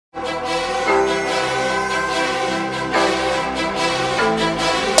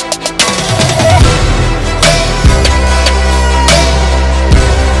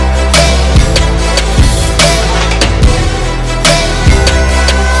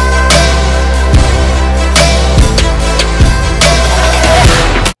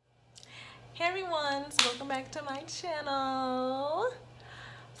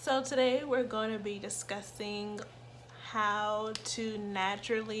today we're going to be discussing how to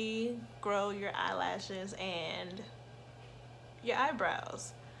naturally grow your eyelashes and your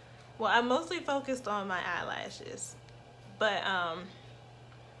eyebrows. Well, I'm mostly focused on my eyelashes, but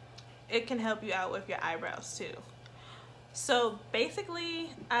it can help you out with your eyebrows too. So basically,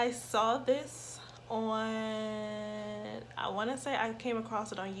 I saw this on, I want to say I came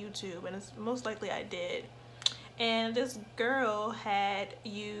across it on YouTube, and it's most likely I did. And this girl had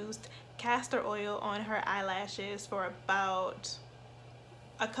used castor oil on her eyelashes for about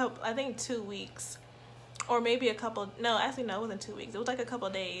a couple, I think 2 weeks, or maybe a couple, no, actually no, it wasn't 2 weeks, it was like a couple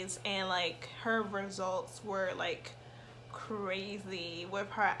days, and like her results were like crazy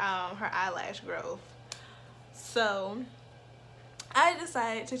with her eyelash growth. So I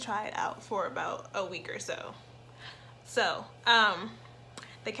decided to try it out for about a week or so. So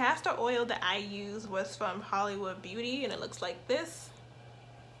the castor oil that I used was from Hollywood Beauty, and it looks like this.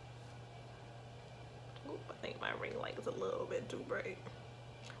 Ooh, I think my ring light is a little bit too bright,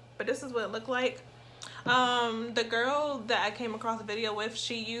 but this is what it looked like. The girl that I came across the video with,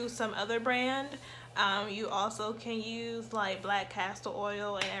 she used some other brand. You also can use like black castor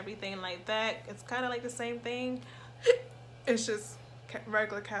oil and everything like that. It's kind of like the same thing. It's just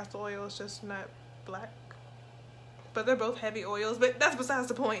regular castor oil, it's just not black. But they're both heavy oils, but that's besides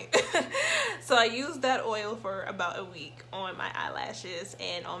the point. So I used that oil for about a week on my eyelashes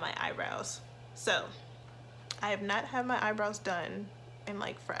and on my eyebrows. So I have not had my eyebrows done in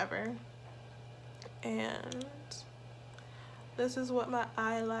like forever. And this is what my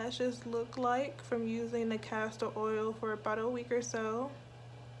eyelashes look like from using the castor oil for about a week or so.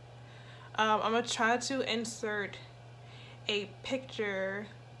 I'm gonna try to insert a picture.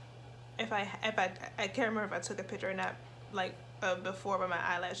 If I can't remember if I took a picture or not, like before what my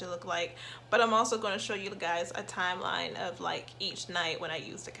eyelashes look like, but I'm also going to show you guys a timeline of like each night when I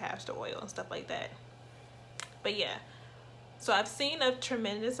use the castor oil and stuff like that. But yeah, so I've seen a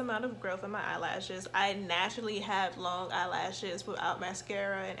tremendous amount of growth in my eyelashes. I naturally have long eyelashes without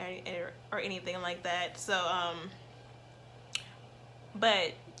mascara or anything like that. So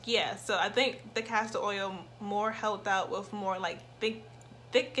but yeah, so I think the castor oil more helped out with more like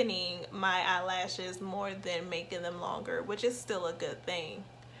thickening my eyelashes more than making them longer, which is still a good thing.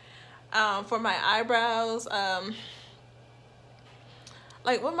 For my eyebrows,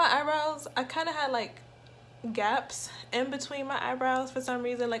 like with my eyebrows, I kind of had like gaps in between my eyebrows for some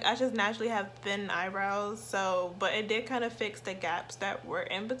reason. Like I just naturally have thin eyebrows, so but it did kind of fix the gaps that were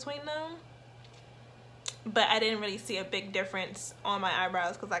in between them. But I didn't really see a big difference on my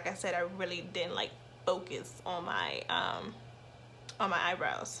eyebrows because, like I said, I really didn't like focus on my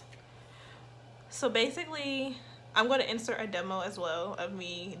eyebrows. So basically, I'm going to insert a demo as well of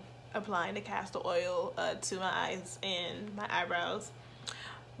me applying the castor oil to my eyes and my eyebrows.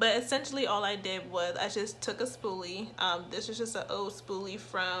 But essentially all I did was I just took a spoolie. This is just an old spoolie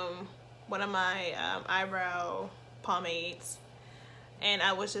from one of my eyebrow pomades, and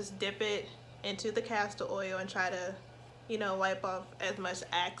I would just dip it into the castor oil and try to, you know, wipe off as much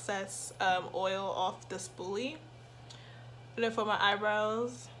excess oil off the spoolie. And then for my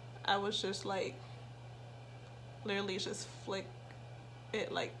eyebrows, I was just like literally just flick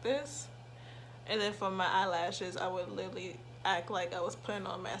it like this. And then for my eyelashes, I would literally act like I was putting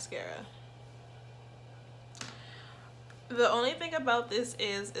on mascara. The only thing about this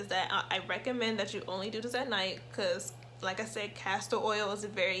is that I recommend that you only do this at night, because like I said, castor oil is a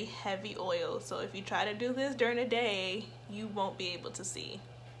very heavy oil. So if you try to do this during the day, you won't be able to see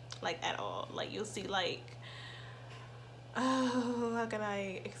like at all. Like you'll see like, oh, how can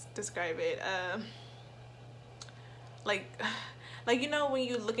I describe it? Like you know when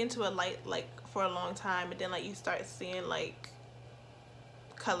you look into a light like for a long time and then like you start seeing like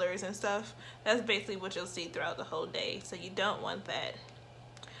colors and stuff, that's basically what you'll see throughout the whole day. So you don't want that.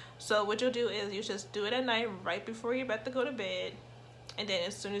 So what you'll do is you just do it at night right before you're about to go to bed, and then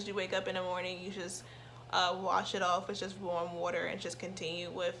as soon as you wake up in the morning, you just wash it off with just warm water and just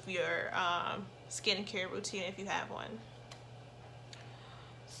continue with your skincare routine if you have one.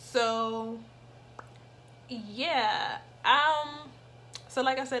 So yeah, so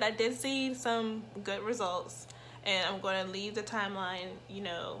like I said, I did see some good results, and I'm going to leave the timeline, you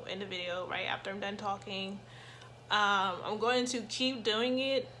know, in the video right after I'm done talking. I'm going to keep doing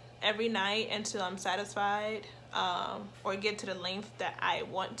it every night until I'm satisfied, or get to the length that I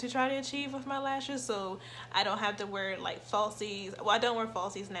want to try to achieve with my lashes, so I don't have to wear like falsies. Well, I don't wear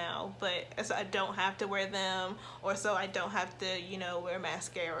falsies now, but so I don't have to wear them, or so I don't have to, you know, wear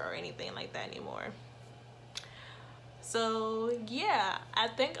mascara or anything like that anymore. So yeah, I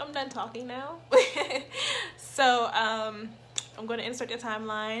think I'm done talking now. So I'm going to insert the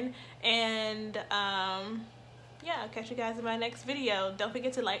timeline, and yeah, I'll catch you guys in my next video. Don't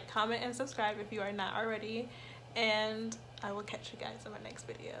forget to like, comment, and subscribe if you are not already, and I will catch you guys in my next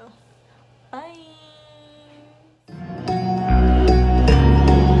video. Bye.